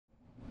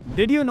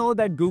Did you know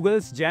that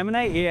Google's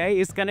Gemini AI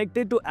is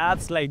connected to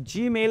apps like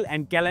Gmail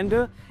and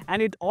Calendar,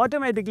 and it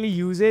automatically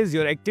uses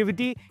your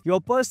activity,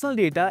 your personal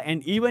data,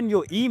 and even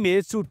your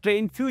emails to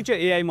train future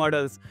AI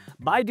models?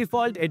 By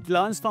default, it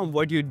learns from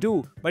what you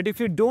do. But if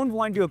you don't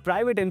want your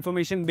private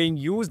information being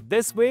used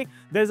this way,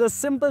 there's a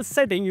simple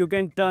setting you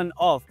can turn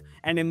off.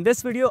 And in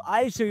this video,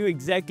 I'll show you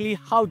exactly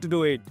how to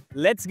do it.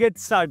 Let's get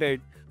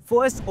started.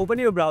 First, open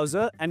your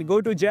browser and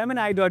go to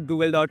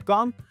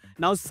gemini.google.com.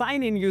 Now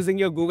sign in using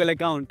your Google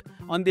account.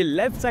 On the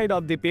left side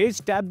of the page,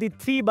 tap the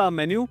 3-bar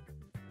menu.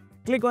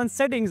 Click on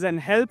Settings and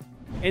Help.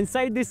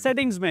 Inside the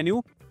Settings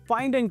menu,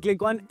 find and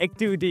click on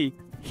Activity.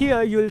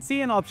 Here, you'll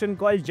see an option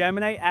called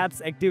Gemini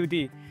Apps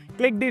Activity.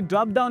 Click the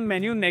drop-down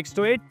menu next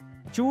to it.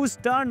 Choose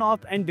Turn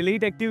Off and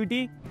Delete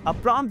Activity. A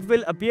prompt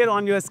will appear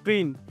on your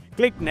screen.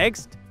 Click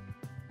Next.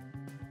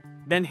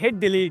 Then hit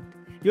Delete.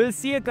 You'll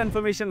see a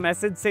confirmation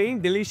message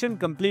saying Deletion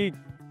Complete.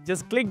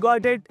 Just click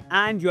Got it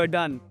and you're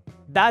done.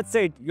 That's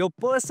it. Your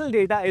personal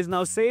data is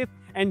now safe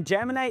and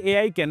Gemini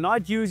AI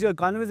cannot use your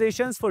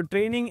conversations for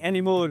training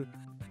anymore.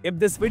 If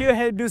this video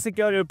helped you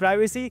secure your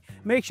privacy,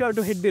 make sure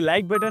to hit the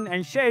like button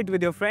and share it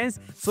with your friends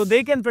so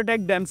they can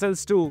protect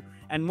themselves too.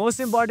 And most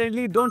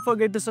importantly, don't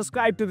forget to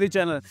subscribe to the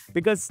channel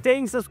because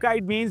staying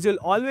subscribed means you'll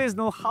always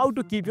know how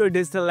to keep your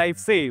digital life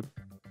safe.